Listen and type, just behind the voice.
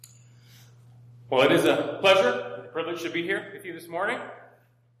Well, it is a pleasure and a privilege to be here with you this morning.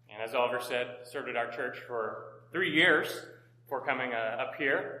 And as Oliver said, served at our church for 3 years before coming up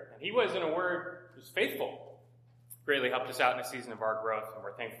here. And he was, in a word, was faithful. Greatly helped us out in a season of our growth. And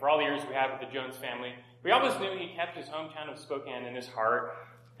we're thankful for all the years we had with the Jones family. We always knew he kept his hometown of Spokane in his heart.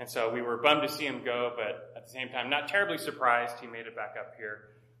 And so we were bummed to see him go, but at the same time, not terribly surprised he made it back up here.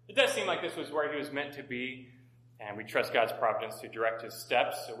 It does seem like this was where he was meant to be. And we trust God's providence to direct his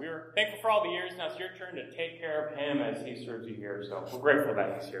steps. So we were thankful for all the years. Now it's your turn to take care of him as he serves you here. So we're grateful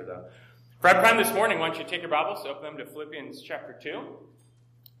that he's here, though. For our time this morning, why don't you take your Bibles, open them to Philippians chapter 2.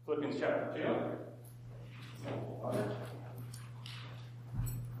 Philippians chapter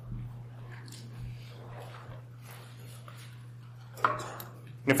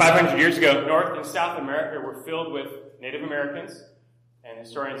 2. 500 years ago, North and South America were filled with Native Americans. And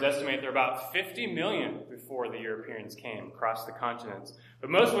historians estimate there were about 50 million before the Europeans came across the continents. But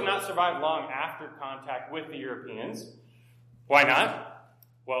most would not survive long after contact with the Europeans. Why not?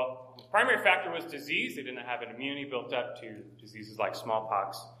 Well, the primary factor was disease. They didn't have an immunity built up to diseases like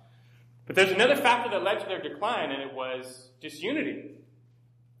smallpox. But there's another factor that led to their decline, and it was disunity.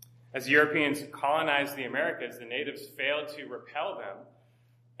 As the Europeans colonized the Americas, the natives failed to repel them.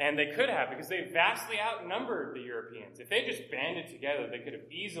 And they could have, because they vastly outnumbered the Europeans. If they just banded together, they could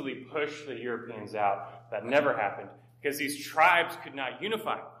have easily pushed the Europeans out. That never happened, because these tribes could not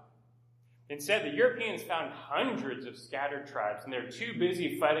unify. Instead, the Europeans found hundreds of scattered tribes, and they're too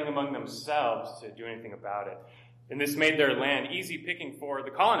busy fighting among themselves to do anything about it. And this made their land easy picking for the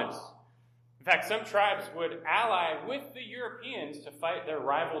colonists. In fact, some tribes would ally with the Europeans to fight their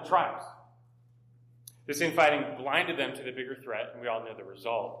rival tribes. This infighting blinded them to the bigger threat, and we all know the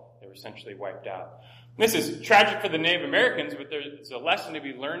result. They were essentially wiped out. This is tragic for the Native Americans, but there's a lesson to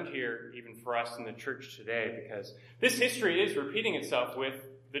be learned here, even for us in the church today, because this history is repeating itself with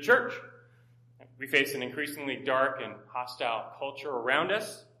the church. We face an increasingly dark and hostile culture around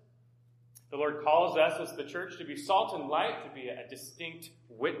us. The Lord calls us as the church to be salt and light, to be a distinct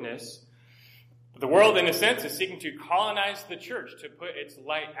witness. The world, in a sense, is seeking to colonize the church, to put its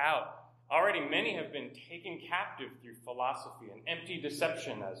light out. Already many have been taken captive through philosophy and empty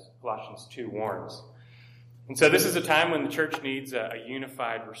deception, as Colossians 2 warns. And so this is a time when the church needs a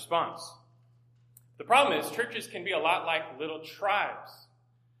unified response. The problem is churches can be a lot like little tribes.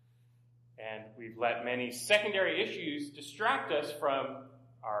 And we've let many secondary issues distract us from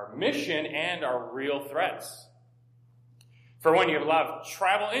our mission and our real threats. For one, you have a lot of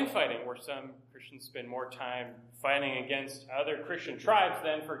tribal infighting, where some Christians spend more time fighting against other Christian tribes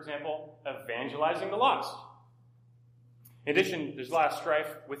than, for example, evangelizing the lost. In addition, there's a lot of strife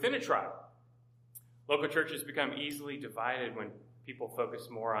within a tribe. Local churches become easily divided when people focus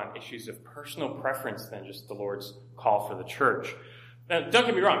more on issues of personal preference than just the Lord's call for the church. Now, don't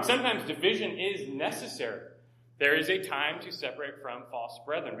get me wrong, sometimes division is necessary. There is a time to separate from false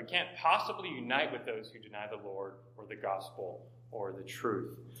brethren. We can't possibly unite with those who deny the Lord or the gospel or the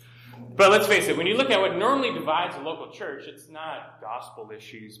truth. But let's face it, when you look at what normally divides a local church, it's not gospel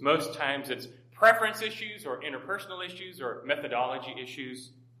issues. Most times it's preference issues or interpersonal issues or methodology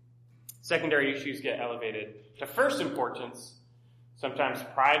issues. Secondary issues get elevated to first importance. Sometimes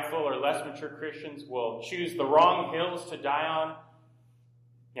prideful or less mature Christians will choose the wrong hills to die on,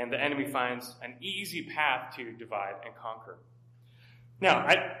 and the enemy finds an easy path to divide and conquer. Now,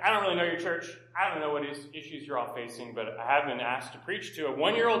 I don't really know your church. I don't know what issues you're all facing, but I have been asked to preach to a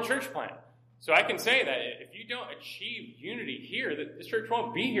 1-year-old church plant. So I can say that if you don't achieve unity here, that this church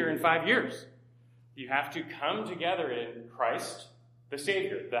won't be here in 5 years. You have to come together in Christ, the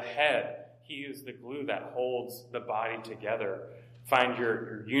Savior, the head. He is the glue that holds the body together. Find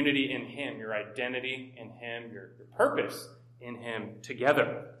your unity in Him, your identity in Him, your purpose in Him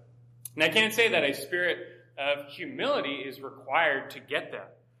together. And I can't say that a spirit of humility is required to get there.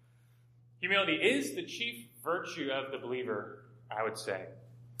 Humility is the chief virtue of the believer, I would say.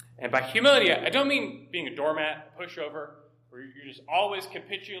 And by humility, I don't mean being a doormat, a pushover, where you're just always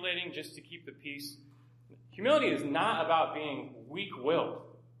capitulating just to keep the peace. Humility is not about being weak-willed.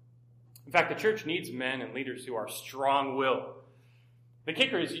 In fact, the church needs men and leaders who are strong-willed. The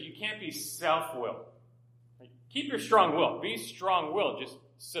kicker is you can't be self-willed. Keep your strong will. Be strong-willed. Just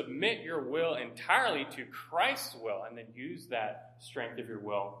submit your will entirely to Christ's will, and then use that strength of your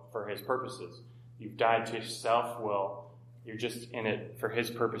will for His purposes. You've died to self-will. You're just in it for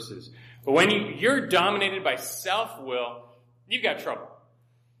His purposes. But when you're dominated by self-will, you've got trouble.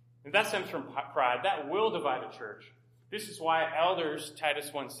 And that stems from pride. That will divide a church. This is why elders,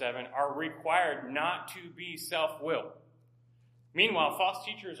 Titus 1:7, are required not to be self-willed. Meanwhile, false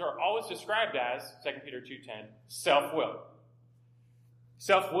teachers are always described as, 2 Peter 2:10, self-willed.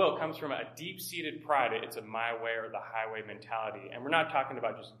 Self-will comes from a deep-seated pride. It's a my way or the highway mentality. And we're not talking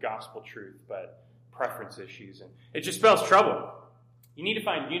about just gospel truth, but preference issues. And it just spells trouble. You need to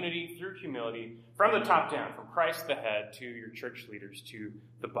find unity through humility from the top down, from Christ the head to your church leaders to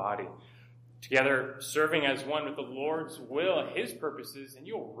the body. Together, serving as one with the Lord's will, his purposes, and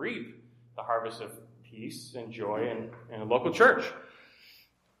you'll reap the harvest of peace and joy in a local church.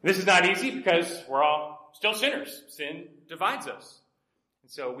 This is not easy because we're all still sinners. Sin divides us. And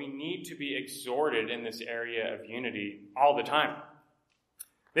so we need to be exhorted in this area of unity all the time.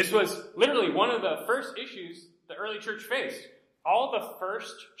 This was literally one of the first issues the early church faced. All the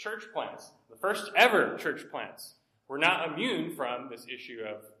first church plants, the first ever church plants, were not immune from this issue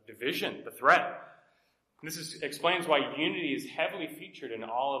of division, the threat. This explains why unity is heavily featured in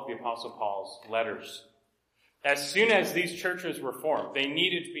all of the Apostle Paul's letters. As soon as these churches were formed, they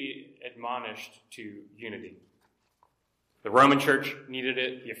needed to be admonished to unity. The Roman church needed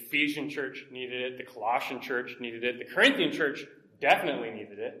it. The Ephesian church needed it. The Colossian church needed it. The Corinthian church definitely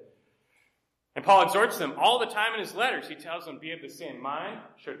needed it. And Paul exhorts them all the time in his letters. He tells them, be of the same mind,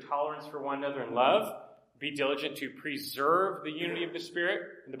 show tolerance for one another in love, be diligent to preserve the unity of the Spirit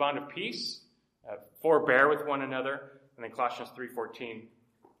in the bond of peace, forbear with one another. And then Colossians 3:14,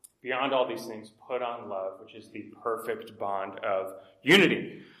 beyond all these things, put on love, which is the perfect bond of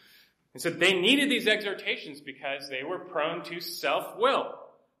unity. And so they needed these exhortations because they were prone to self-will.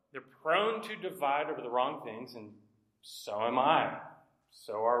 They're prone to divide over the wrong things, and so am I.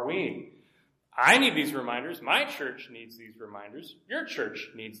 So are we. I need these reminders. My church needs these reminders. Your church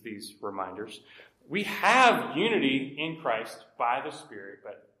needs these reminders. We have unity in Christ by the Spirit,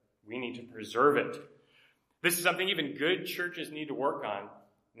 but we need to preserve it. This is something even good churches need to work on. And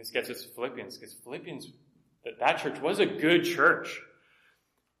this gets us to Philippians, because Philippians, that church was a good church.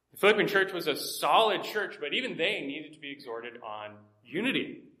 The Philippian church was a solid church, but even they needed to be exhorted on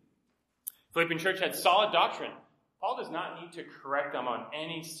unity. The Philippian church had solid doctrine. Paul does not need to correct them on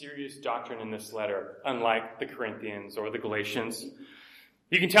any serious doctrine in this letter, unlike the Corinthians or the Galatians.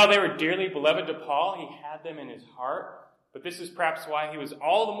 You can tell they were dearly beloved to Paul. He had them in his heart. But this is perhaps why he was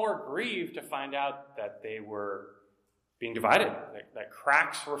all the more grieved to find out that they were being divided, that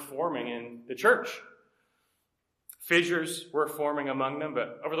cracks were forming in the church. Fissures were forming among them,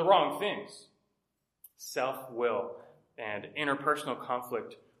 but over the wrong things. Self-will and interpersonal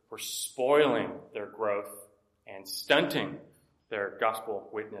conflict were spoiling their growth and stunting their gospel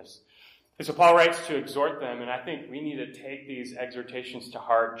witness. And so Paul writes to exhort them, and I think we need to take these exhortations to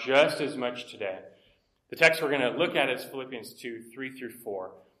heart just as much today. The text we're going to look at is Philippians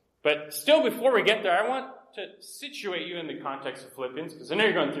 2:3-4. But still, before we get there, I want to situate you in the context of Philippians, because I know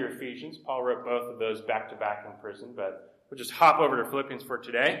you're going through Ephesians. Paul wrote both of those back-to-back in prison, but we'll just hop over to Philippians for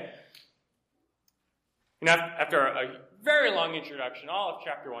today. And after a very long introduction, all of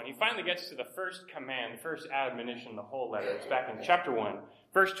chapter 1, he finally gets to the first command, the first admonition in the whole letter. It's back in chapter 1,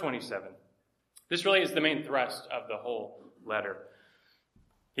 verse 27. This really is the main thrust of the whole letter.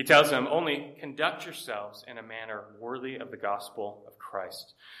 He tells them, only conduct yourselves in a manner worthy of the gospel of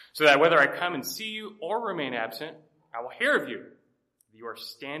Christ, so that whether I come and see you or remain absent, I will hear of you. You are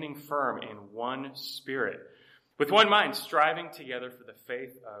standing firm in one spirit, with one mind, striving together for the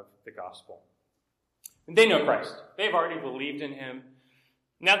faith of the gospel. And they know Christ. They've already believed in him.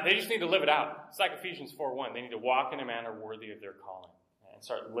 Now they just need to live it out. It's like Ephesians 4:1. They need to walk in a manner worthy of their calling and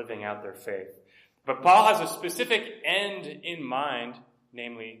start living out their faith. But Paul has a specific end in mind,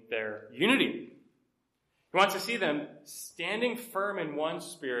 namely their unity. He wants to see them standing firm in one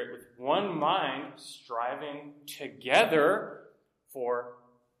spirit, with one mind, striving together for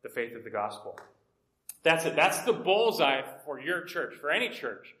the faith of the gospel. That's it. That's the bullseye for your church, for any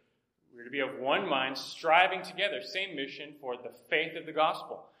church. We're to be of one mind, striving together, same mission for the faith of the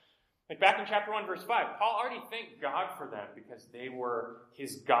gospel. Like back in chapter 1, verse 5, Paul already thanked God for them because they were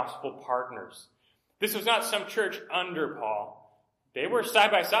his gospel partners. This was not some church under Paul. They were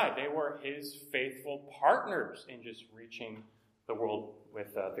side by side. They were his faithful partners in just reaching the world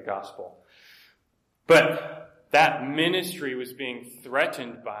with the gospel. But that ministry was being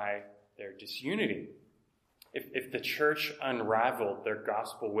threatened by their disunity. If the church unraveled, their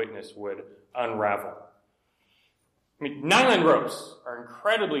gospel witness would unravel. I mean, nylon ropes are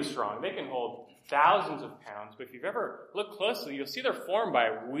incredibly strong. They can hold thousands of pounds, but if you've ever looked closely, you'll see they're formed by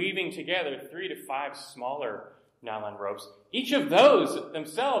weaving together 3 to 5 smaller nylon ropes. Each of those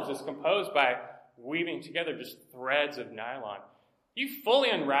themselves is composed by weaving together just threads of nylon. You fully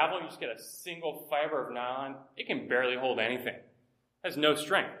unravel, you just get a single fiber of nylon, it can barely hold anything. It has no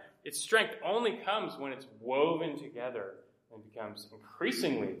strength. Its strength only comes when it's woven together and becomes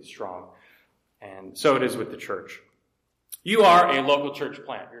increasingly strong. And so it is with the church. You are a local church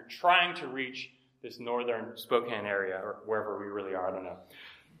plant. You're trying to reach this northern Spokane area, or wherever we really are, I don't know.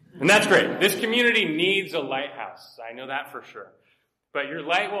 And that's great. This community needs a lighthouse. I know that for sure. But your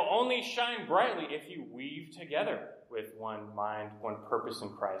light will only shine brightly if you weave together with one mind, one purpose in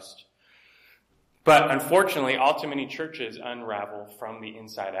Christ. But unfortunately, all too many churches unravel from the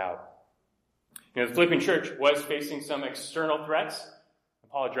inside out. The Philippian church was facing some external threats.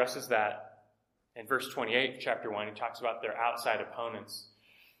 And Paul addresses that in verse 28, chapter 1. He talks about their outside opponents.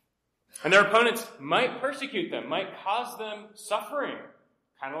 And their opponents might persecute them, might cause them suffering,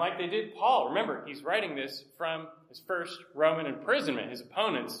 kind of like they did Paul. Remember, he's writing this from his first Roman imprisonment. His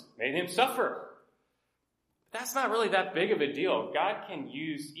opponents made him suffer. But that's not really that big of a deal. God can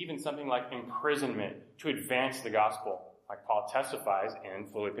use even something like imprisonment to advance the gospel, like Paul testifies in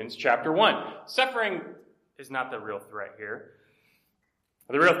Philippians chapter 1. Suffering is not the real threat here.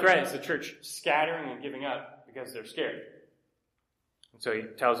 The real threat is the church scattering and giving up because they're scared. And so he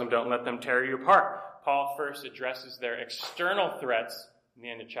tells them, don't let them tear you apart. Paul first addresses their external threats in the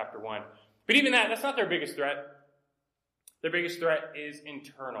end of chapter 1. But even that's not their biggest threat. Their biggest threat is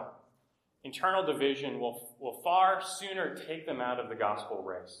internal. Internal division will far sooner take them out of the gospel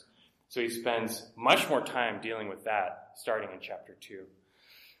race. So he spends much more time dealing with that, starting in chapter 2.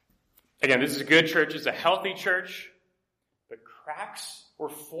 Again, this is a good church. It's a healthy church. But cracks were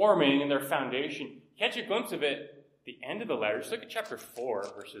forming in their foundation. Catch a glimpse of it at the end of the letter. Just look at chapter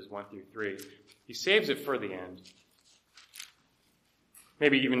 4, verses 1 through 3. He saves it for the end.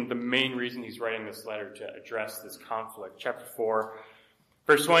 Maybe even the main reason he's writing this letter to address this conflict. Chapter 4,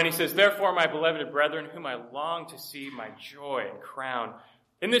 verse 1, he says, therefore, my beloved brethren, whom I long to see, my joy and crown,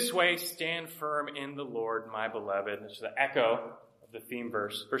 in this way stand firm in the Lord, my beloved. This is the echo of the theme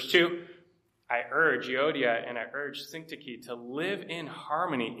verse. Verse 2, I urge Euodia and I urge Syntyche to live in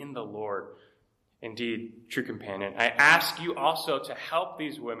harmony in the Lord. Indeed, true companion, I ask you also to help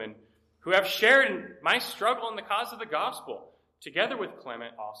these women who have shared in my struggle in the cause of the gospel, together with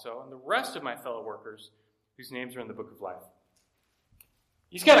Clement also, and the rest of my fellow workers whose names are in the book of life.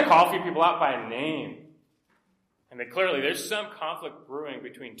 He's got to call a few people out by name. And there's some conflict brewing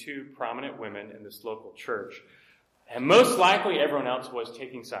between two prominent women in this local church. And most likely everyone else was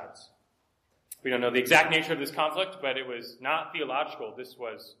taking sides. We don't know the exact nature of this conflict, but it was not theological. This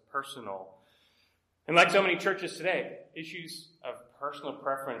was personal. And like so many churches today, issues of personal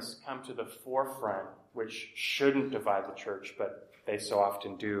preference come to the forefront, which shouldn't divide the church, but they so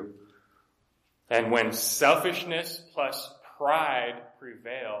often do. And when selfishness plus pride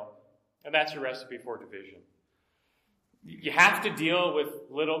prevail, and that's a recipe for division. You have to deal with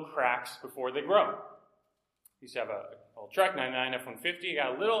little cracks before they grow. You used to have an old truck, 99 F-150, you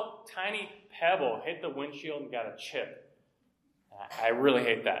got a little tiny pebble, hit the windshield and got a chip. I really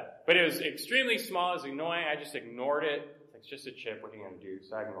hate that. But it was extremely small, it was annoying, I just ignored it. It's just a chip, what are you going to do?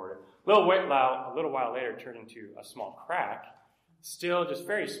 So I ignored it. A little while later, it turned into a small crack. Still just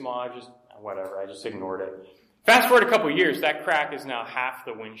very small, I just ignored it. Fast forward a couple years, that crack is now half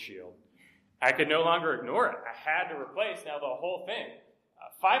the windshield. I could no longer ignore it. I had to replace now the whole thing.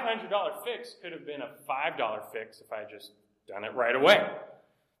 A $500 fix could have been a $5 fix if I had just done it right away.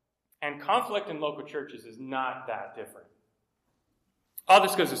 And conflict in local churches is not that different. All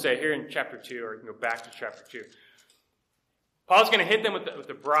this goes to say, here in chapter 2, or you can go back to chapter 2, Paul's going to hit them with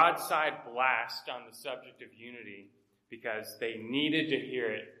the broadside blast on the subject of unity because they needed to hear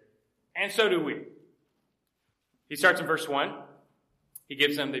it. And so do we. He starts in verse 1. He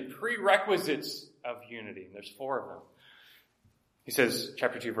gives them the prerequisites of unity. And there's 4 of them. He says,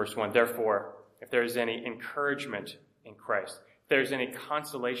 chapter 2, verse 1, therefore, if there is any encouragement in Christ, if there is any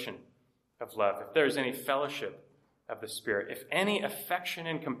consolation of love, if there is any fellowship of the Spirit, if any affection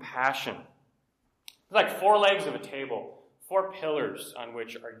and compassion, it's like 4 legs of a table, 4 pillars on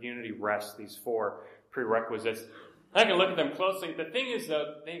which our unity rests, these 4 prerequisites. I can look at them closely. The thing is,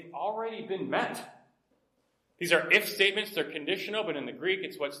 though, they've already been met. These are if statements. They're conditional, but in the Greek,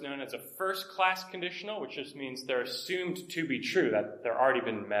 it's what's known as a first-class conditional, which just means they're assumed to be true, that they're already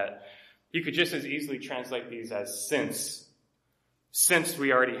been met. You could just as easily translate these as since. Since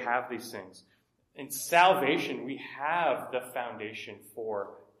we already have these things. In salvation, we have the foundation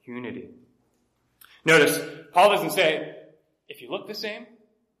for unity. Notice, Paul doesn't say, if you look the same,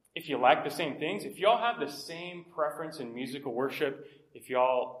 if you like the same things, if you all have the same preference in musical worship, if you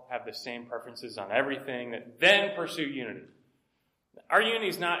all have the same preferences on everything, then pursue unity. Our unity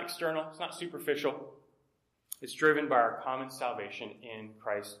is not external. It's not superficial. It's driven by our common salvation in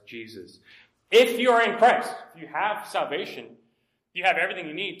Christ Jesus. If you are in Christ, if you have salvation, you have everything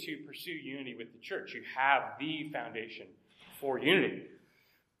you need to pursue unity with the church. You have the foundation for unity.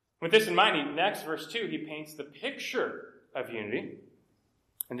 With this in mind, next, verse 2, he paints the picture of unity.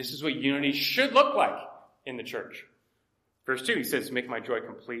 And this is what unity should look like in the church. Verse 2, he says, make my joy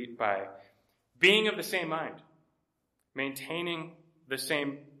complete by being of the same mind, maintaining the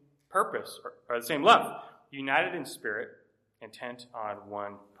same purpose or the same love, united in spirit, intent on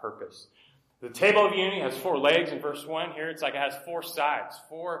one purpose. The table of unity has 4 legs in verse 1. Here it's like it has 4 sides,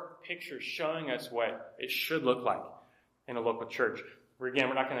 4 pictures showing us what it should look like in a local church. Again,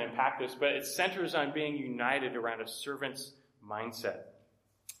 we're not going to unpack this, but it centers on being united around a servant's mindset.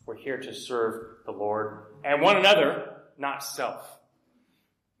 We're here to serve the Lord and one another, not self.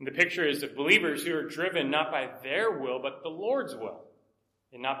 And the picture is of believers who are driven not by their will, but the Lord's will.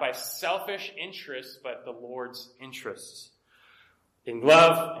 And not by selfish interests, but the Lord's interests. In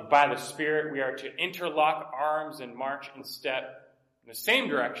love and by the Spirit, we are to interlock arms and march in step in the same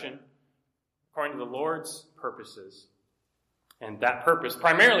direction according to the Lord's purposes. And that purpose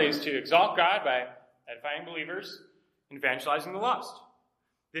primarily is to exalt God by edifying believers and evangelizing the lost.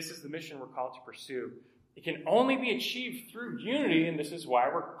 This is the mission we're called to pursue. It can only be achieved through unity, and this is why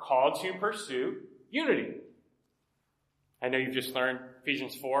we're called to pursue unity. I know you've just learned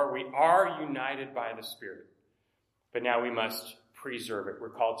Ephesians 4. We are united by the Spirit, but now we must preserve it. We're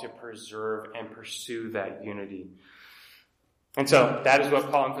called to preserve and pursue that unity. And so that is what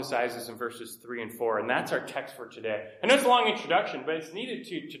Paul emphasizes in verses 3 and 4, and that's our text for today. I know it's a long introduction, but it's needed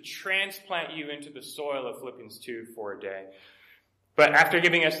to transplant you into the soil of Philippians 2 for a day. But after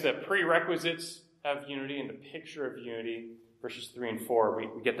giving us the prerequisites of unity and the picture of unity, verses 3 and 4,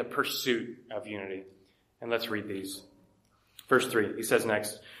 we get the pursuit of unity. And let's read these. Verse 3, he says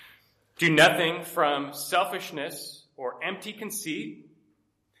next, do nothing from selfishness or empty conceit,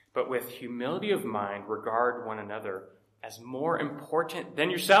 but with humility of mind regard one another as more important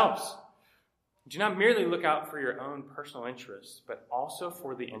than yourselves. Do not merely look out for your own personal interests, but also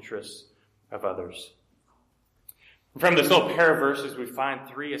for the interests of others. From this little pair of verses, we find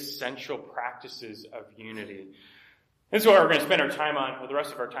 3 essential practices of unity. This is what we're going to spend our time on, for the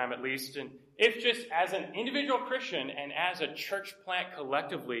rest of our time at least. And if just as an individual Christian and as a church plant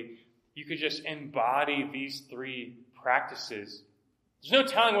collectively, you could just embody these 3 practices, there's no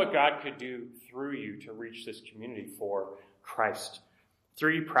telling what God could do through you to reach this community for Christ.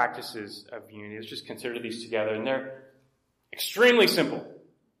 3 practices of unity. Let's just consider these together. And they're extremely simple.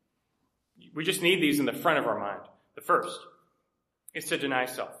 We just need these in the front of our mind. The first is to deny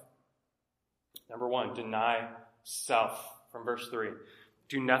self. Number 1, deny self. From verse 3.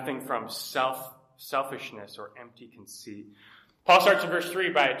 Do nothing from selfishness or empty conceit. Paul starts in verse 3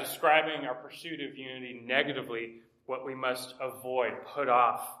 by describing our pursuit of unity negatively, what we must avoid, put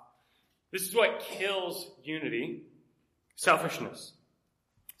off. This is what kills unity, selfishness.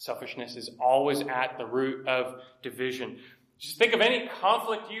 Selfishness is always at the root of division. Just think of any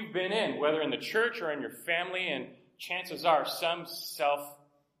conflict you've been in, whether in the church or in your family, and chances are some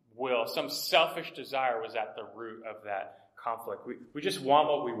self-will, some selfish desire was at the root of that conflict. We just want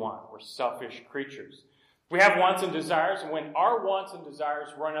what we want. We're selfish creatures. We have wants and desires, and when our wants and desires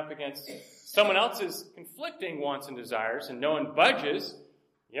run up against someone else's conflicting wants and desires, and no one budges,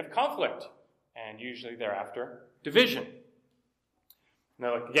 you have conflict, and usually thereafter, division.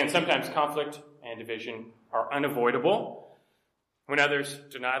 Now, again, sometimes conflict and division are unavoidable. When others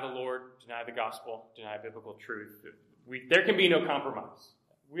deny the Lord, deny the gospel, deny biblical truth, there can be no compromise.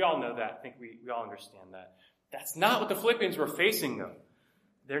 We all know that. I think we all understand that. That's not what the Philippians were facing, though.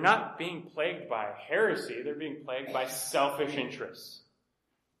 They're not being plagued by heresy. They're being plagued by selfish interests.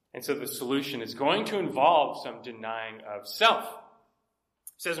 And so the solution is going to involve some denying of self.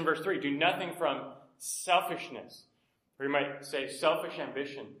 It says in verse 3, do nothing from selfishness. Or you might say selfish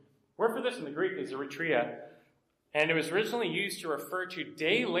ambition. Word for this in the Greek is eretria, and it was originally used to refer to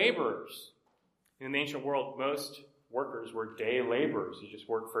day laborers. In the ancient world, most workers were day laborers. You just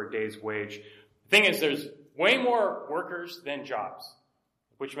work for a day's wage. The thing is, there's way more workers than jobs,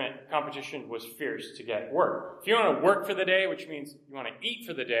 which meant competition was fierce to get work. If you want to work for the day, which means you want to eat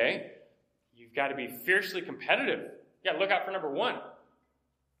for the day, you've got to be fiercely competitive. You got to look out for number 1. I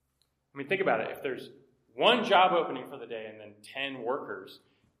mean, think about it. If there's one job opening for the day and then 10 workers,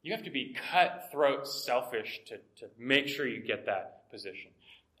 you have to be cutthroat selfish to make sure you get that position.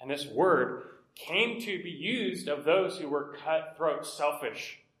 And this word came to be used of those who were cutthroat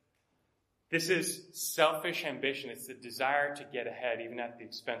selfish. This is selfish ambition. It's the desire to get ahead, even at the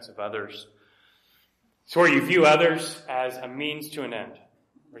expense of others. It's where you view others as a means to an end,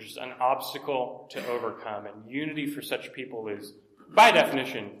 which is an obstacle to overcome. And unity for such people is, by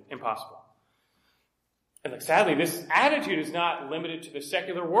definition, impossible. And sadly, this attitude is not limited to the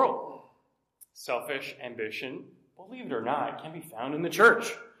secular world. Selfish ambition, believe it or not, can be found in the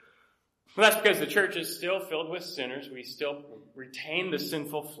church. Well, that's because the church is still filled with sinners. We still retain the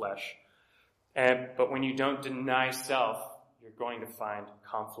sinful flesh. But when you don't deny self, you're going to find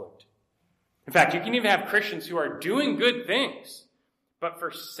conflict. In fact, you can even have Christians who are doing good things, but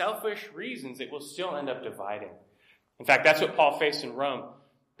for selfish reasons, it will still end up dividing. In fact, that's what Paul faced in Rome.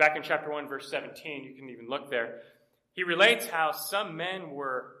 Back in chapter 1, verse 17, you can even look there. He relates how some men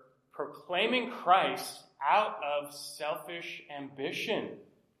were proclaiming Christ out of selfish ambition.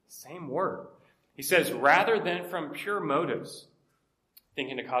 Same word. He says, rather than from pure motives,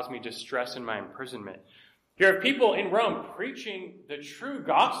 thinking to cause me distress in my imprisonment. Here are people in Rome preaching the true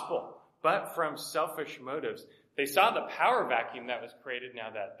gospel, but from selfish motives. They saw the power vacuum that was created now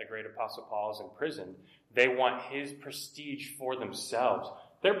that the great apostle Paul is in prison. They want his prestige for themselves.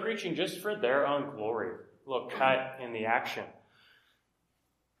 They're preaching just for their own glory. A little cut in the action.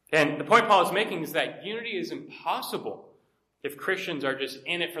 And the point Paul is making is that unity is impossible if Christians are just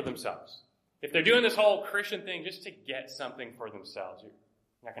in it for themselves. If they're doing this whole Christian thing just to get something for themselves, you're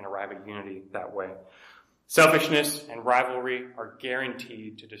not going to arrive at unity that way. Selfishness and rivalry are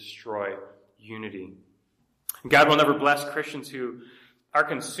guaranteed to destroy unity. God will never bless Christians who are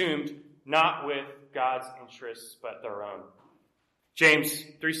consumed not with God's interests but their own. James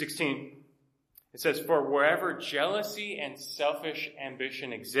 3:16, it says, "For wherever jealousy and selfish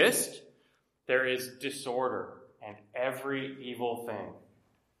ambition exist, there is disorder and every evil thing."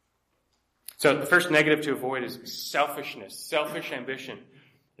 So the first negative to avoid is selfishness, selfish ambition.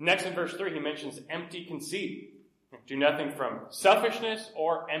 And next in verse 3, he mentions empty conceit. Do nothing from selfishness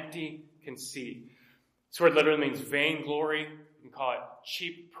or empty conceit. This word literally means vainglory. You can call it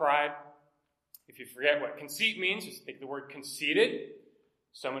cheap pride. If you forget what conceit means, just think the word conceited.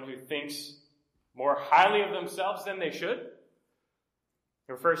 Someone who thinks more highly of themselves than they should.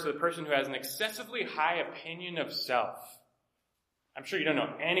 It refers to the person who has an excessively high opinion of self. I'm sure you don't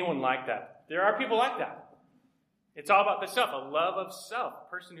know anyone like that. There are people like that. It's all about the self, a love of self, a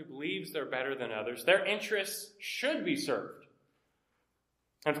person who believes they're better than others. Their interests should be served.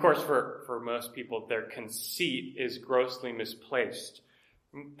 And of course, for most people, their conceit is grossly misplaced.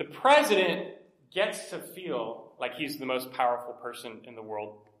 The president gets to feel like he's the most powerful person in the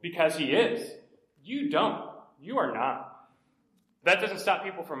world because he is. You don't. You are not. That doesn't stop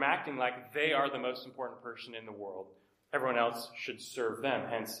people from acting like they are the most important person in the world. Everyone else should serve them,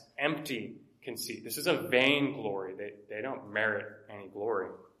 hence empty conceit. This is a vain glory. They don't merit any glory.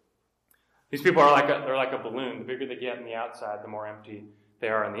 These people are like a balloon. The bigger they get on the outside, the more empty they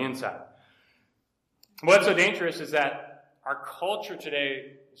are on the inside. What's so dangerous is that our culture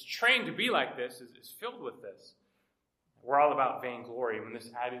today is trained to be like this, is filled with this. We're all about vainglory. When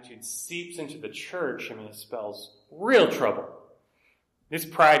this attitude seeps into the church, it spells real trouble. This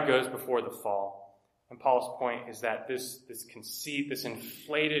pride goes before the fall. And Paul's point is that this conceit, this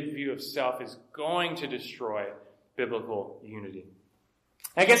inflated view of self is going to destroy biblical unity.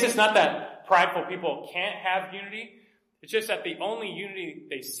 I guess it's not that prideful people can't have unity. It's just that the only unity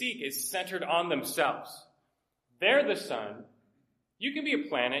they seek is centered on themselves. They're the sun. You can be a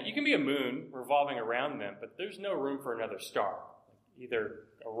planet. You can be a moon revolving around them, but there's no room for another star. Either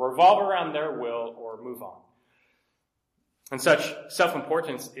revolve around their will or move on. And such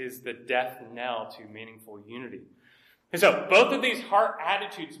self-importance is the death knell to meaningful unity. And so both of these heart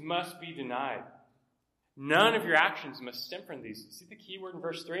attitudes must be denied. None of your actions must stem from these. See the key word in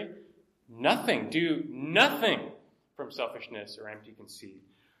verse 3? Nothing. Do nothing from selfishness or empty conceit.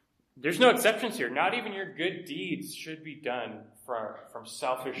 There's no exceptions here. Not even your good deeds should be done from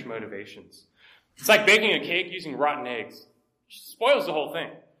selfish motivations. It's like baking a cake using rotten eggs. It spoils the whole thing.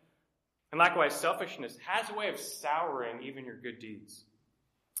 And likewise, selfishness has a way of souring even your good deeds.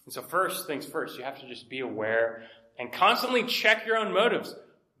 And so first things first, you have to just be aware and constantly check your own motives.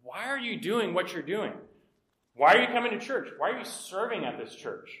 Why are you doing what you're doing? Why are you coming to church? Why are you serving at this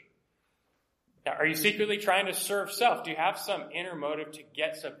church? Are you secretly trying to serve self? Do you have some inner motive to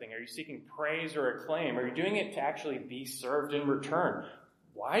get something? Are you seeking praise or acclaim? Are you doing it to actually be served in return?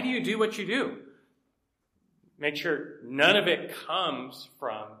 Why do you do what you do? Make sure none of it comes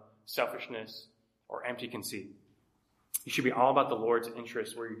from selfishness or empty conceit. You should be all about the Lord's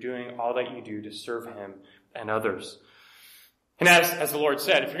interest, where you're doing all that you do to serve Him and others. And as the Lord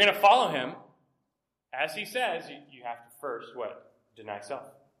said, if you're going to follow Him, as He says, you have to first, what? Deny self.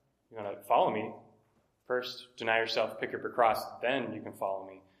 You're going to follow me. First, deny yourself, pick up your cross, then you can follow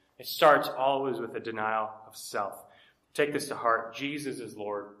me. It starts always with a denial of self. Take this to heart. Jesus is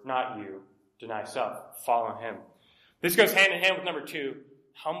Lord, not you. Deny self. Follow Him. This goes hand in hand with number 2,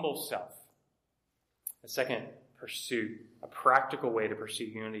 humble self. The second pursuit, a practical way to pursue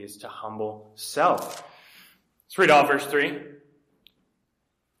unity, is to humble self. Let's read all verse 3.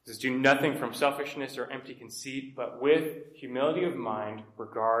 It says, do nothing from selfishness or empty conceit, but with humility of mind,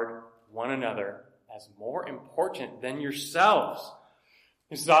 regard one another as more important than yourselves.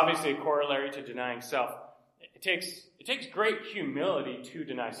 This is obviously a corollary to denying self. It takes great humility to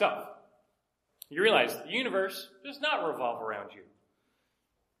deny self. You realize the universe does not revolve around you.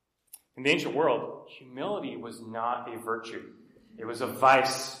 In the ancient world, humility was not a virtue. It was a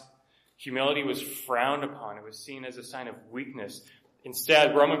vice. Humility was frowned upon. It was seen as a sign of weakness.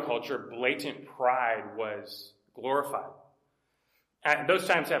 Instead, Roman culture, blatant pride was glorified. And those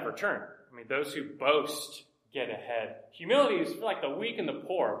times have returned. I mean, those who boast get ahead. Humility is for like the weak and the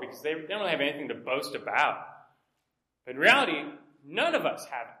poor because they don't have anything to boast about. But in reality, none of us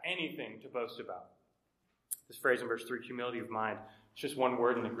have anything to boast about. This phrase in verse 3, humility of mind, it's just one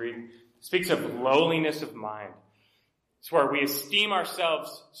word in the Greek. It speaks of lowliness of mind. It's where we esteem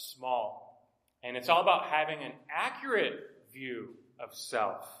ourselves small. And it's all about having an accurate view of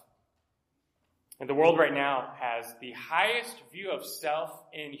self. And the world right now has the highest view of self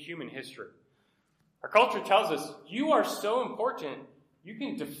in human history. Our culture tells us, you are so important, you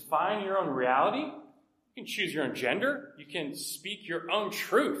can define your own reality, you can choose your own gender, you can speak your own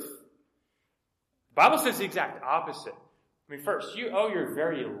truth. The Bible says the exact opposite. I mean, first, you owe your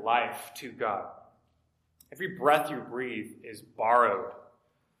very life to God. Every breath you breathe is borrowed.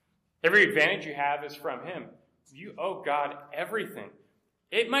 Every advantage you have is from Him. You owe God everything.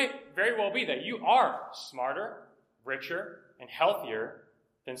 It might very well be that you are smarter, richer, and healthier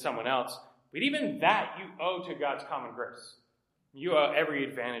than someone else. But even that you owe to God's common grace. You owe every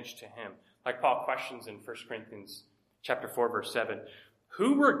advantage to Him. Like Paul questions in 1 Corinthians chapter 4, verse 7.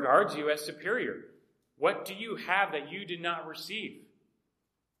 Who regards you as superior? What do you have that you did not receive?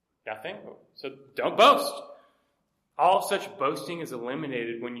 Nothing. So don't boast. All such boasting is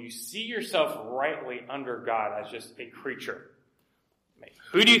eliminated when you see yourself rightly under God as just a creature.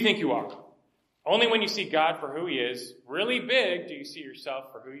 Who do you think you are? Only when you see God for who He is, really big, do you see yourself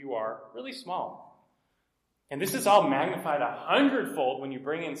for who you are, really small. And this is all magnified 100-fold when you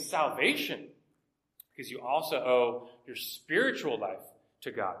bring in salvation, because you also owe your spiritual life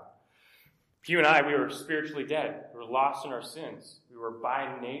to God. You and I, we were spiritually dead. We were lost in our sins. We were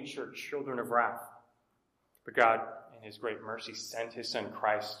by nature children of wrath. But God, in His great mercy, sent His Son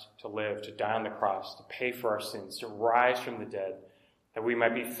Christ to live, to die on the cross, to pay for our sins, to rise from the dead, that we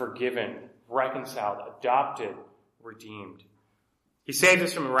might be forgiven, reconciled, adopted, redeemed. He saved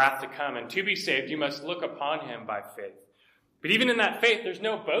us from wrath to come, and to be saved, you must look upon Him by faith. But even in that faith, there's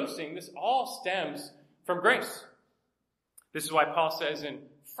no boasting. This all stems from grace. This is why Paul says in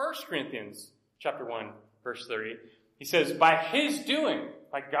 1 Corinthians chapter 1, verse 30, he says, by His doing,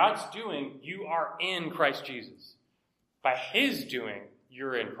 by God's doing, you are in Christ Jesus. By His doing,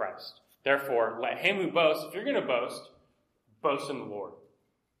 you're in Christ. Therefore, let him who boasts, if you're going to boast in the Lord.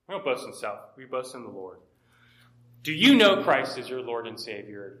 We don't boast in self. We boast in the Lord. Do you know Christ as your Lord and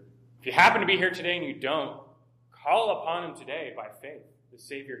Savior? If you happen to be here today and you don't, call upon Him today by faith. The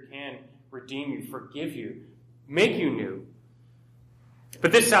Savior can redeem you, forgive you, make you new.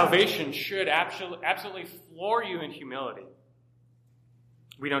 But this salvation should absolutely floor you in humility.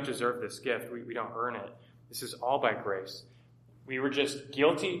 We don't deserve this gift. We don't earn it. This is all by grace. We were just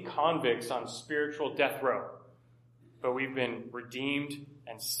guilty convicts on spiritual death row. But we've been redeemed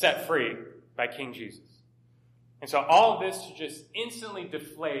and set free by King Jesus. And so all of this should just instantly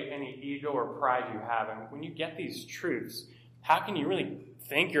deflate any ego or pride you have. And when you get these truths, how can you really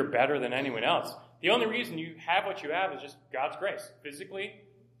think you're better than anyone else? The only reason you have what you have is just God's grace. Physically,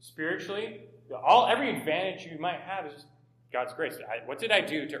 spiritually, every advantage you might have is just God's grace. What did I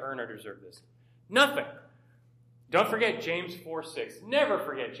do to earn or deserve this? Nothing. Don't forget James 4:6. Never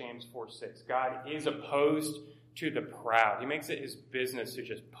forget James 4:6. God is opposed to the proud. He makes it His business to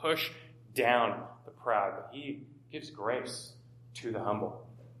just push down the proud. But He gives grace to the humble.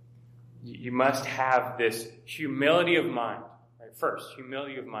 You must have this humility of mind. Right? First,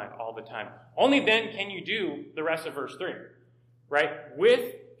 humility of mind all the time. Only then can you do the rest of verse 3. Right?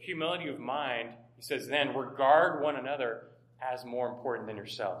 With humility of mind, he says then, regard one another as more important than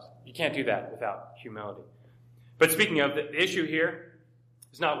yourselves. You can't do that without humility. But speaking of, the issue here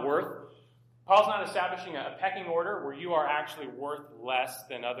is not worth. Paul's not establishing a pecking order where you are actually worth less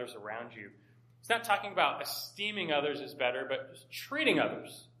than others around you. He's not talking about esteeming others as better, but just treating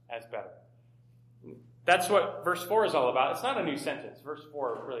others as better. That's what verse 4 is all about. It's not a new sentence. Verse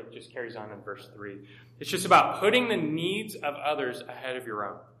 4 really just carries on in verse 3. It's just about putting the needs of others ahead of your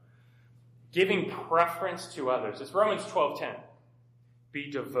own. Giving preference to others. It's Romans 12:10. Be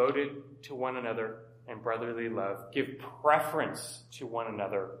devoted to one another in brotherly love. Give preference to one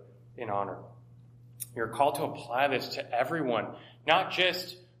another in honor. You're called to apply this to everyone, not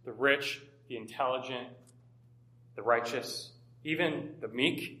just the rich, the intelligent, the righteous, even the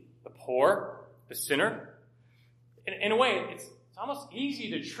meek, the poor, the sinner. In a way, it's almost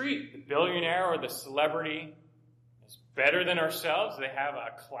easy to treat the billionaire or the celebrity as better than ourselves. They have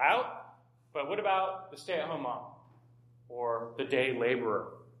a clout. But what about the stay-at-home mom, or the day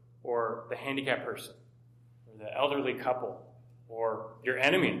laborer, or the handicapped person, or the elderly couple, or your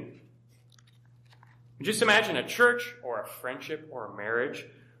enemy? Just imagine a church or a friendship or a marriage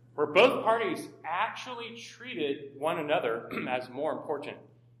where both parties actually treated one another as more important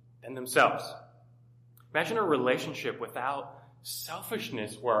than themselves. Imagine a relationship without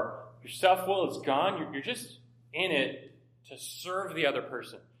selfishness where your self-will is gone. You're just in it to serve the other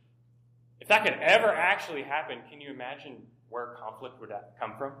person. If that could ever actually happen, can you imagine where conflict would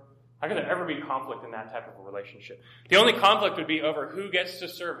come from? How could there ever be conflict in that type of a relationship? The only conflict would be over who gets to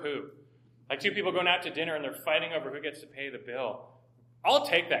serve who. Like two people going out to dinner and they're fighting over who gets to pay the bill. I'll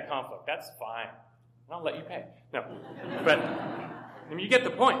take that conflict. That's fine. I'll let you pay. No. But you get the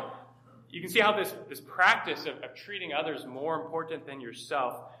point. You can see how this practice of treating others more important than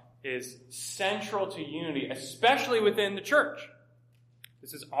yourself is central to unity, especially within the church.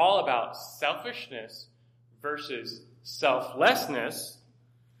 This is all about selfishness versus selflessness.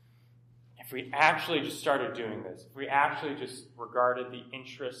 If we actually just started doing this, if we actually just regarded the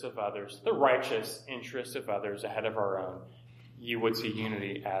interests of others, the righteous interests of others ahead of our own, you would see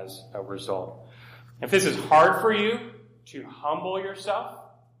unity as a result. If this is hard for you to humble yourself,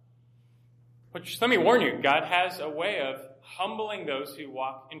 but just let me warn you, God has a way of humbling those who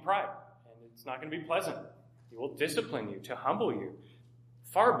walk in pride. And it's not going to be pleasant. He will discipline you to humble you.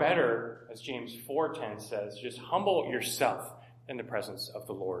 Far better, as James 4:10 says, just humble yourself in the presence of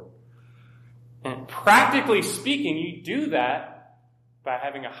the Lord. And practically speaking, you do that by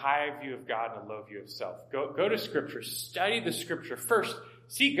having a high view of God and a low view of self. Go to Scripture. Study the Scripture first.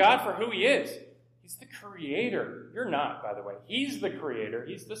 See God for who He is. He's the creator. You're not, by the way. He's the creator.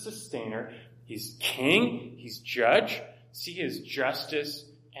 He's the sustainer. He's king. He's judge. See His justice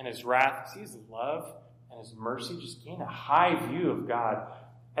and His wrath. See His love and His mercy. Just gain a high view of God.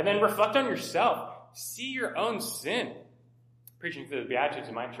 And then reflect on yourself. See your own sin. Preaching through the Beatitudes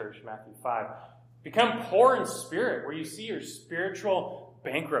in my church, Matthew 5. Become poor in spirit, where you see your spiritual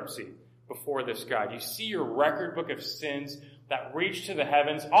bankruptcy before this God. You see your record book of sins that reach to the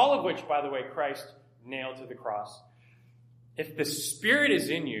heavens, all of which, by the way, Christ nailed to the cross. If the Spirit is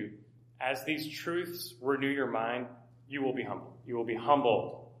in you, as these truths renew your mind, you will be humble. You will be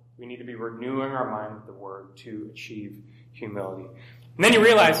humbled. We need to be renewing our mind with the Word to achieve humility. And then you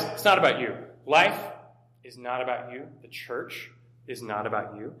realize it's not about you. Life is not about you. The church is not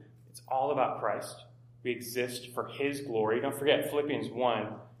about you. It's all about Christ. We exist for His glory. Don't forget, Philippians 1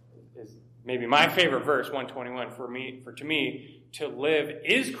 is maybe my favorite verse, 1:21. To me, to live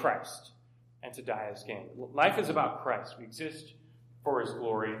is Christ, and to die is gain. Life is about Christ. We exist for His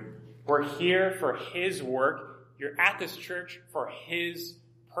glory. We're here for His work. You're at this church for His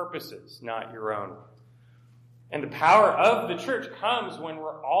purposes, not your own. And the power of the church comes when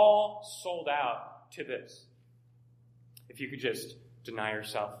we're all sold out to this. If you could just deny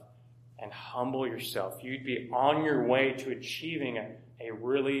yourself and humble yourself, you'd be on your way to achieving a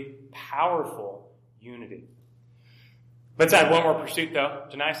really powerful unity. Let's add one more pursuit, though.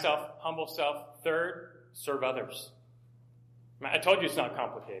 Deny self, humble self. Third, serve others. I told you it's not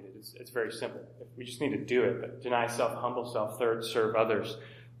complicated. It's very simple. We just need to do it. But deny self, humble self. Third, serve others.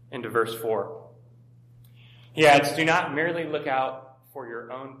 Into verse 4. He adds, do not merely look out for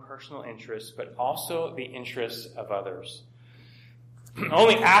your own personal interests, but also the interests of others.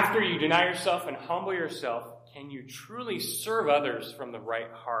 Only after you deny yourself and humble yourself can you truly serve others from the right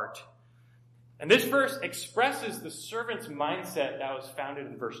heart. And this verse expresses the servant's mindset that was founded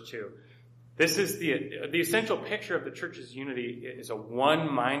in verse 2. This is the essential picture of the church's unity is a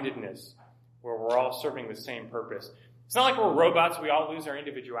one-mindedness where we're all serving the same purpose. It's not like we're robots, we all lose our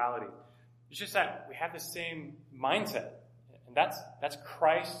individuality. It's just that we have the same mindset. And that's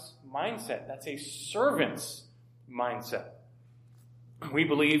Christ's mindset. That's a servant's mindset. We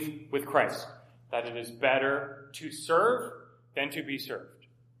believe with Christ that it is better to serve than to be served.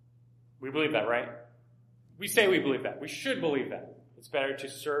 We believe that, right? We say we believe that. We should believe that. It's better to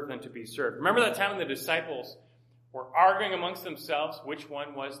serve than to be served. Remember that time when the disciples were arguing amongst themselves which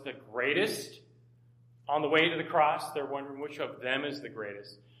one was the greatest? On the way to the cross, they're wondering which of them is the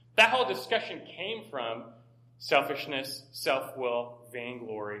greatest. That whole discussion came from selfishness, self-will,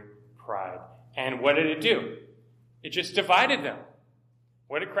 vainglory, pride. And what did it do? It just divided them.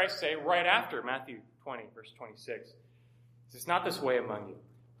 What did Christ say right after Matthew 20, verse 26? It's not this way among you.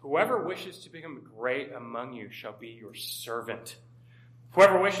 Whoever wishes to become great among you shall be your servant.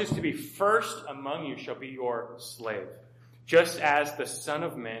 Whoever wishes to be first among you shall be your slave, just as the Son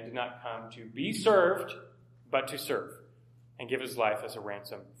of Man did not come to be served, but to serve, and give his life as a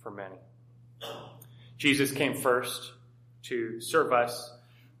ransom for many. Jesus came first to serve us.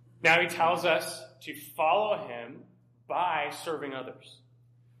 Now he tells us to follow him by serving others.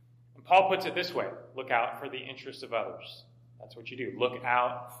 And Paul puts it this way: look out for the interests of others. That's what you do. Look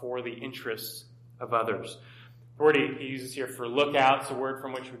out for the interests of others. The word he uses here for look out is a word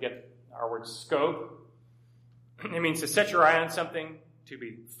from which we get our word scope. It means to set your eye on something, to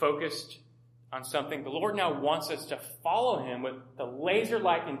be focused on something. The Lord now wants us to follow him with the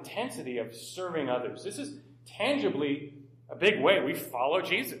laser-like intensity of serving others. This is tangibly a big way we follow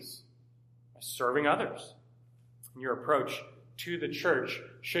Jesus, serving others. And your approach to the church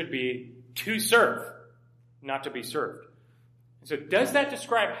should be to serve, not to be served. And so does that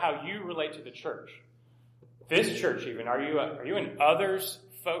describe how you relate to the church? This church even, are you an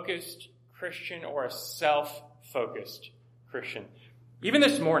others-focused Christian or a self-focused Christian? Even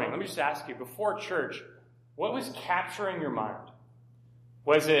this morning, let me just ask you, before church, what was capturing your mind?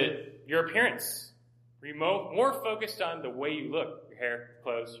 Was it your appearance? Were you more focused on the way you look, your hair,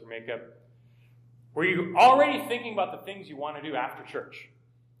 clothes, your makeup? Were you already thinking about the things you want to do after church?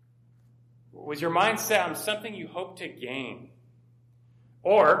 Was your mind set on something you hope to gain?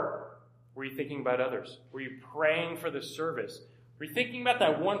 Or were you thinking about others? Were you praying for the service? Were you thinking about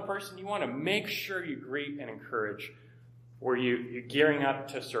that one person you want to make sure you greet and encourage? Were you gearing up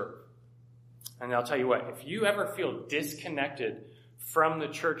to serve? And I'll tell you what, if you ever feel disconnected from the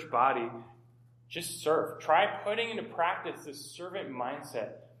church body, just serve. Try putting into practice this servant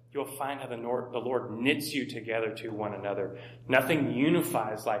mindset. You'll find how the Lord knits you together to one another. Nothing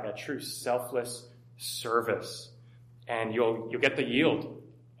unifies like a true selfless service. And you'll get the yield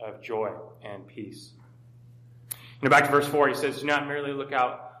of joy and peace. Back to verse 4, he says, do not merely look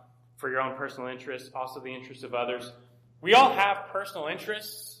out for your own personal interests, also the interests of others. We all have personal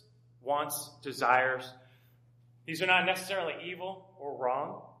interests, wants, desires. These are not necessarily evil or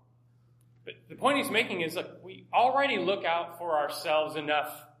wrong. But the point he's making is, look, we already look out for ourselves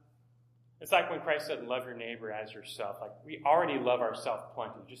enough. It's like when Christ said, love your neighbor as yourself. Like, we already love ourselves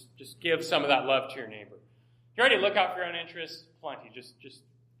plenty. Just give some of that love to your neighbor. You already look out for your own interests, plenty. Just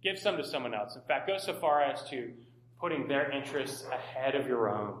give some to someone else. In fact, go so far as to putting their interests ahead of your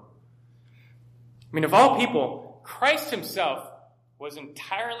own. I mean, of all people, Christ himself was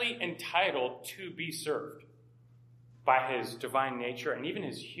entirely entitled to be served. By his divine nature and even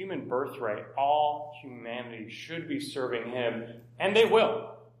his human birthright, all humanity should be serving him, and they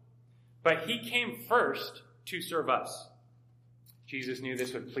will. But he came first to serve us. Jesus knew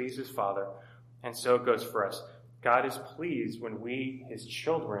this would please his Father, and so it goes for us. God is pleased when we, his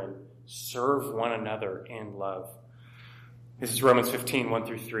children, serve one another in love. This is Romans 15,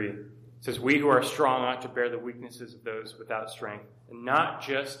 1-3. It says, we who are strong ought to bear the weaknesses of those without strength, and not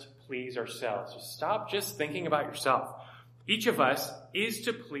just please ourselves. So stop just thinking about yourself. Each of us is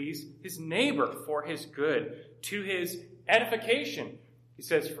to please his neighbor for his good, to his edification. He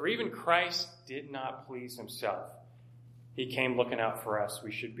says, for even Christ did not please himself. He came looking out for us.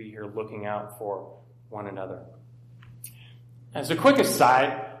 We should be here looking out for one another. As a quick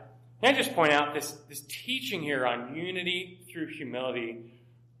aside, can I just point out this teaching here on unity through humility?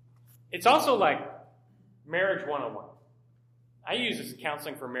 It's also like marriage 101. I use this in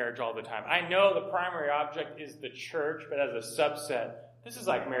counseling for marriage all the time. I know the primary object is the church, but as a subset, this is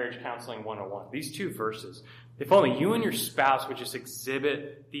like marriage counseling 101. These two verses. If only you and your spouse would just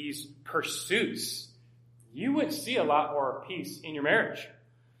exhibit these pursuits, you would see a lot more peace in your marriage.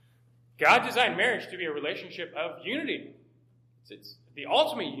 God designed marriage to be a relationship of unity. It's the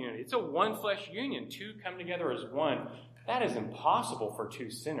ultimate unity. It's a one-flesh union. Two come together as one. That is impossible for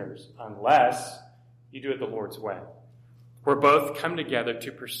two sinners unless you do it the Lord's way. Where both come together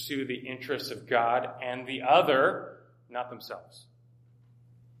to pursue the interests of God and the other, not themselves.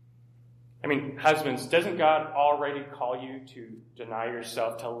 I mean, husbands, doesn't God already call you to deny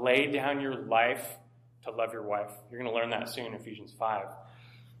yourself, to lay down your life to love your wife? You're going to learn that soon in Ephesians 5.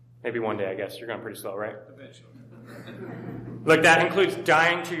 Maybe one day, I guess. You're going pretty slow, right? Eventually. Look, that includes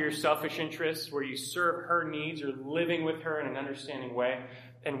dying to your selfish interests, where you serve her needs or living with her in an understanding way.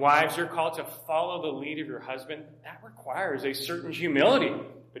 And wives, you're called to follow the lead of your husband. That requires a certain humility,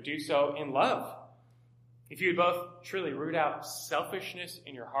 but do so in love. If you would both truly root out selfishness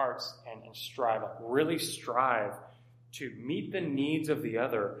in your hearts and really strive to meet the needs of the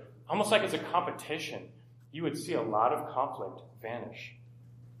other, almost like as a competition, you would see a lot of conflict vanish.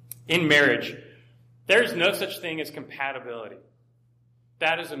 In marriage, there's no such thing as compatibility.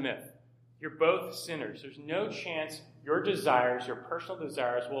 That is a myth. You're both sinners. There's no chance your desires, your personal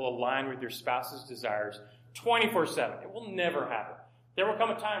desires, will align with your spouse's desires 24/7. It will never happen. There will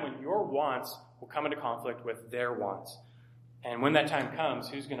come a time when your wants will come into conflict with their wants. And when that time comes,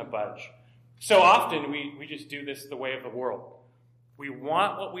 who's going to budge? So often we just do this the way of the world. We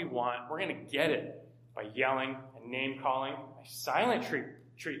want what we want. We're going to get it by yelling and name-calling, by silent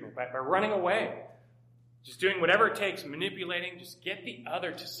treatment, by running away. Just doing whatever it takes, manipulating, just get the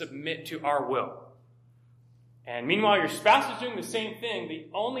other to submit to our will. And meanwhile, your spouse is doing the same thing. The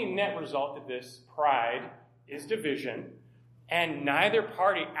only net result of this pride is division, and neither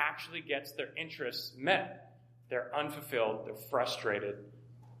party actually gets their interests met. They're unfulfilled, they're frustrated,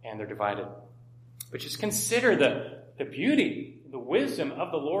 and they're divided. But just consider the beauty, the wisdom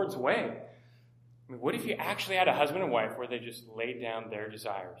of the Lord's way. I mean, what if you actually had a husband and wife where they just laid down their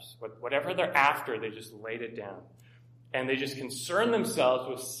desires? Whatever they're after, they just laid it down. And they just concern themselves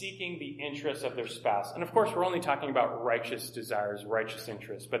with seeking the interests of their spouse. And of course, we're only talking about righteous desires, righteous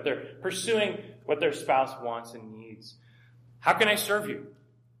interests. But they're pursuing what their spouse wants and needs. How can I serve you?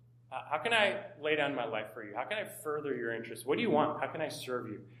 How can I lay down my life for you? How can I further your interests? What do you want? How can I serve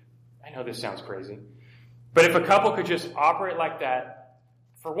you? I know this sounds crazy. But if a couple could just operate like that,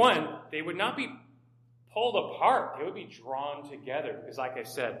 for one, they would not be pulled apart. They would be drawn together. Because like I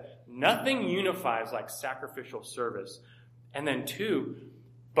said, nothing unifies like sacrificial service. And then two,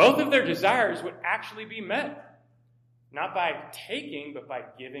 both of their desires would actually be met. Not by taking, but by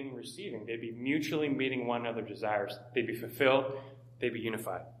giving and receiving. They'd be mutually meeting one another's desires. They'd be fulfilled. They'd be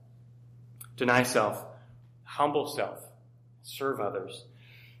unified. Deny self. Humble self. Serve others.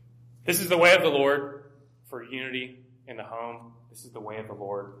 This is the way of the Lord for unity in the home. This is the way of the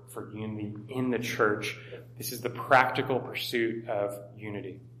Lord for unity in the church. This is the practical pursuit of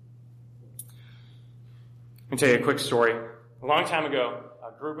unity. Let me tell you a quick story. A long time ago,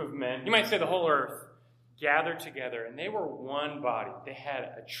 a group of men, you might say the whole earth, gathered together, and they were one body. They had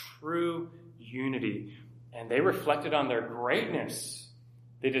a true unity, and they reflected on their greatness.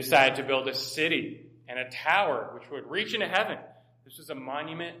 They decided to build a city and a tower which would reach into heaven. This was a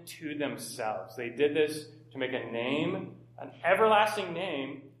monument to themselves. They did this to make a name, an everlasting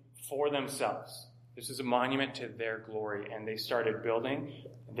name for themselves. This is a monument to their glory, and they started building.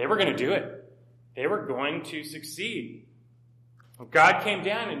 They were going to do it. They were going to succeed. God came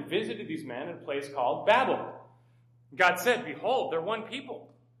down and visited these men in a place called Babel. God said, behold, they're one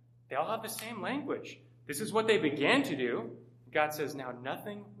people. They all have the same language. This is what they began to do. God says, now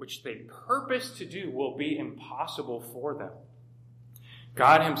nothing which they purpose to do will be impossible for them.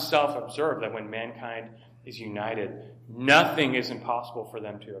 God himself observed that when mankind is united, nothing is impossible for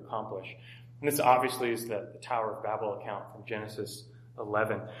them to accomplish. And this obviously is the Tower of Babel account from Genesis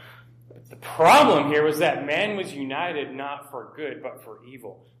 11. But the problem here was that man was united not for good, but for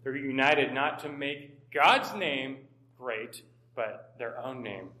evil. They were united not to make God's name great, but their own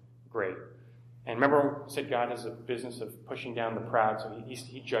name great. And remember, I said God has a business of pushing down the proud, so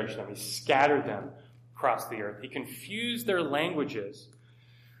he judged them. He scattered them across the earth. He confused their languages.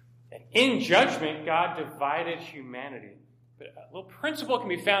 And in judgment, God divided humanity. But a little principle can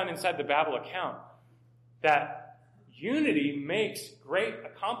be found inside the Babel account, that unity makes great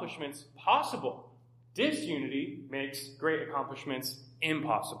accomplishments possible. Disunity makes great accomplishments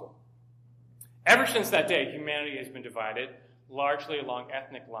impossible. Ever since that day, humanity has been divided, largely along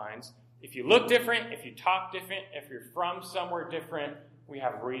ethnic lines. If you look different, if you talk different, if you're from somewhere different, we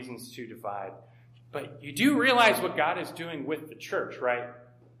have reasons to divide. But you do realize what God is doing with the church, right?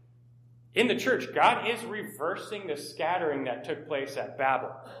 In the church, God is reversing the scattering that took place at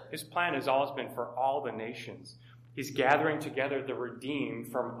Babel. His plan has always been for all the nations. He's gathering together the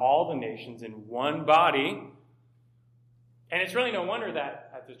redeemed from all the nations in one body. And it's really no wonder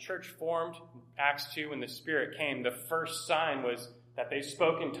that as the church formed, Acts 2, when the Spirit came, the first sign was that they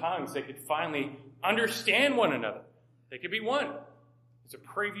spoke in tongues. They could finally understand one another. They could be one. It's a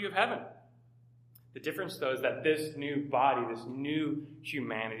preview of heaven. The difference, though, is that this new body, this new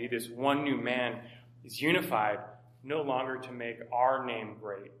humanity, this one new man is unified no longer to make our name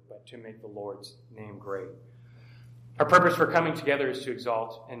great, but to make the Lord's name great. Our purpose for coming together is to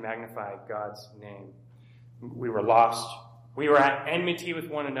exalt and magnify God's name. We were lost. We were at enmity with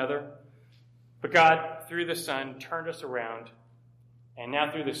one another. But God, through the Son, turned us around. And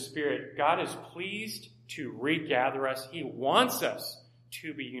now through the Spirit, God is pleased to regather us. He wants us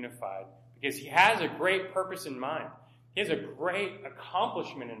to be unified because he has a great purpose in mind. He has a great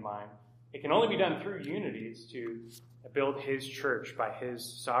accomplishment in mind. It can only be done through unity. It's to build his church by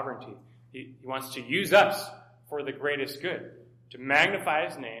his sovereignty. He wants to use us for the greatest good, to magnify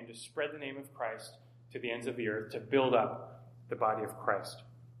his name, to spread the name of Christ to the ends of the earth, to build up the body of Christ.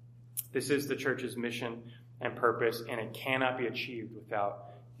 This is the church's mission, and purpose, and it cannot be achieved without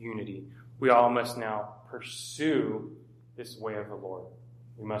unity. We all must now pursue this way of the Lord.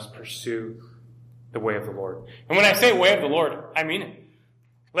 We must pursue the way of the Lord. And when I say way of the Lord, I mean it.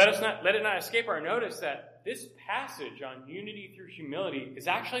 Let it not escape our notice that this passage on unity through humility is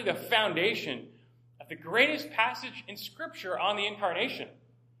actually the foundation of the greatest passage in Scripture on the incarnation.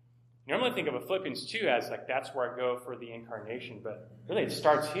 You normally think of Philippians 2 as like that's where I go for the incarnation, but really it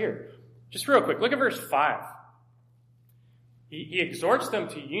starts here. Just real quick, look at verse 5. He exhorts them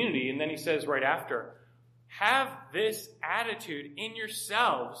to unity, and then he says right after, have this attitude in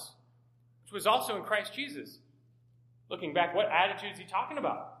yourselves, which was also in Christ Jesus. Looking back, what attitude is he talking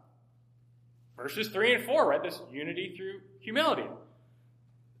about? Verses 3 and 4, right? This unity through humility.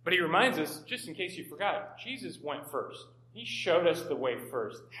 But he reminds us, just in case you forgot, Jesus went first. He showed us the way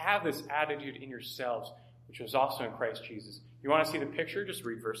first. Have this attitude in yourselves, which was also in Christ Jesus. You want to see the picture? Just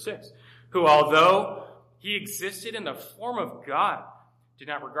read verse 6. Who, although he existed in the form of God, did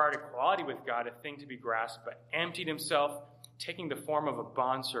not regard equality with God a thing to be grasped, but emptied himself, taking the form of a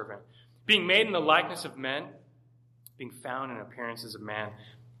bondservant. Being made in the likeness of men, being found in appearance as a man,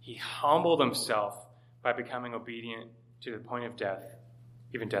 he humbled himself by becoming obedient to the point of death,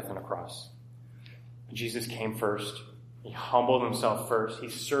 even death on a cross. Jesus came first. He humbled himself first. He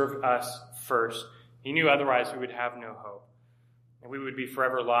served us first. He knew otherwise we would have no hope, and we would be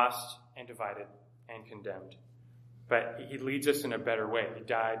forever lost and divided and condemned. But he leads us in a better way. He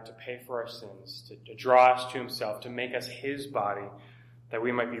died to pay for our sins, to draw us to himself, to make us his body, that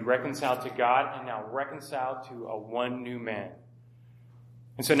we might be reconciled to God and now reconciled to a one new man.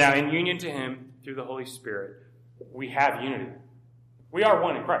 And so now in union to him through the Holy Spirit, we have unity. We are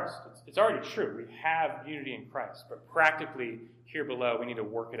one in Christ. It's already true. We have unity in Christ. But practically here below, we need to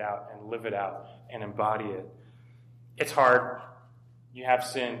work it out and live it out and embody it. It's hard. You have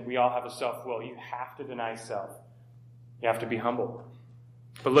sin. We all have a self-will. You have to deny self. You have to be humble.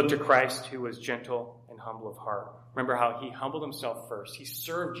 But look to Christ, who was gentle and humble of heart. Remember how he humbled himself first. He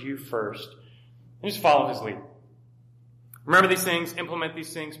served you first. And just follow his lead. Remember these things, implement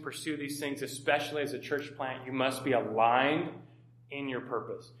these things, pursue these things, especially as a church plant. You must be aligned in your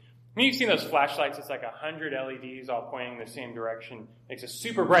purpose. When you've seen those flashlights, it's like 100 LEDs all pointing in the same direction. Makes a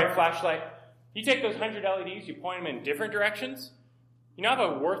super bright flashlight. You take those 100 LEDs, you point them in different directions, you now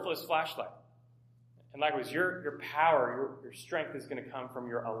have a worthless flashlight. And likewise, your power, your strength is going to come from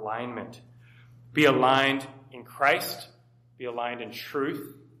your alignment. Be aligned in Christ. Be aligned in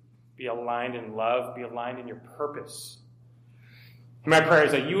truth. Be aligned in love. Be aligned in your purpose. And my prayer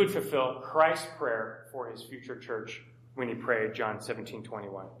is that you would fulfill Christ's prayer for his future church when he prayed, John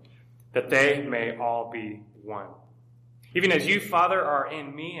 17:21, that they may all be one. Even as you, Father, are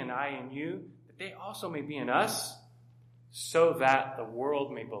in me and I in you, that they also may be in us, so that the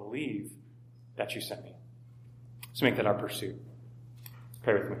world may believe that you sent me. Let's make that our pursuit.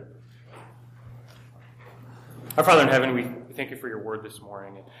 Pray with me. Our Father in heaven, we thank you for your word this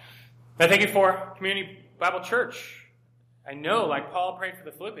morning. And I thank you for Community Bible Church. I know, like Paul prayed for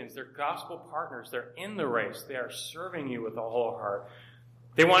the Philippians, they're gospel partners. They're in the race. They are serving you with a whole heart.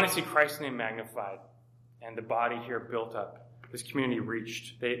 They want to see Christ's name magnified and the body here built up. This community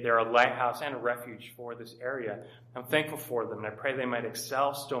reached. They're a lighthouse and a refuge for this area. I'm thankful for them, and I pray they might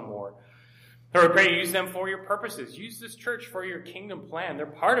excel still more. Lord, I pray you use them for your purposes. Use this church for your kingdom plan. They're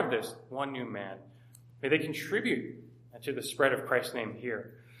part of this one new man. May they contribute to the spread of Christ's name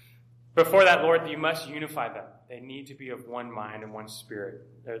here. Before that, Lord, you must unify them. They need to be of one mind and one spirit.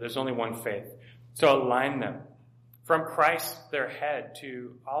 There's only one faith. So align them. From Christ, their head,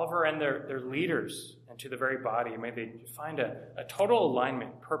 to Oliver and their leaders, and to the very body, may they find a total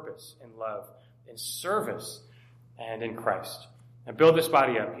alignment, purpose, in love, in service, and in Christ. And build this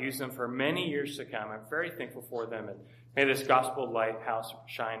body up. Use them for many years to come. I'm very thankful for them. And may this gospel lighthouse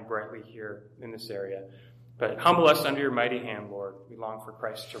shine brightly here in this area. But humble us under your mighty hand, Lord. We long for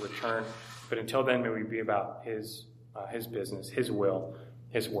Christ to return. But until then, may we be about his business, his will,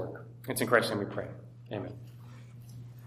 his work. It's in Christ's name we pray. Amen.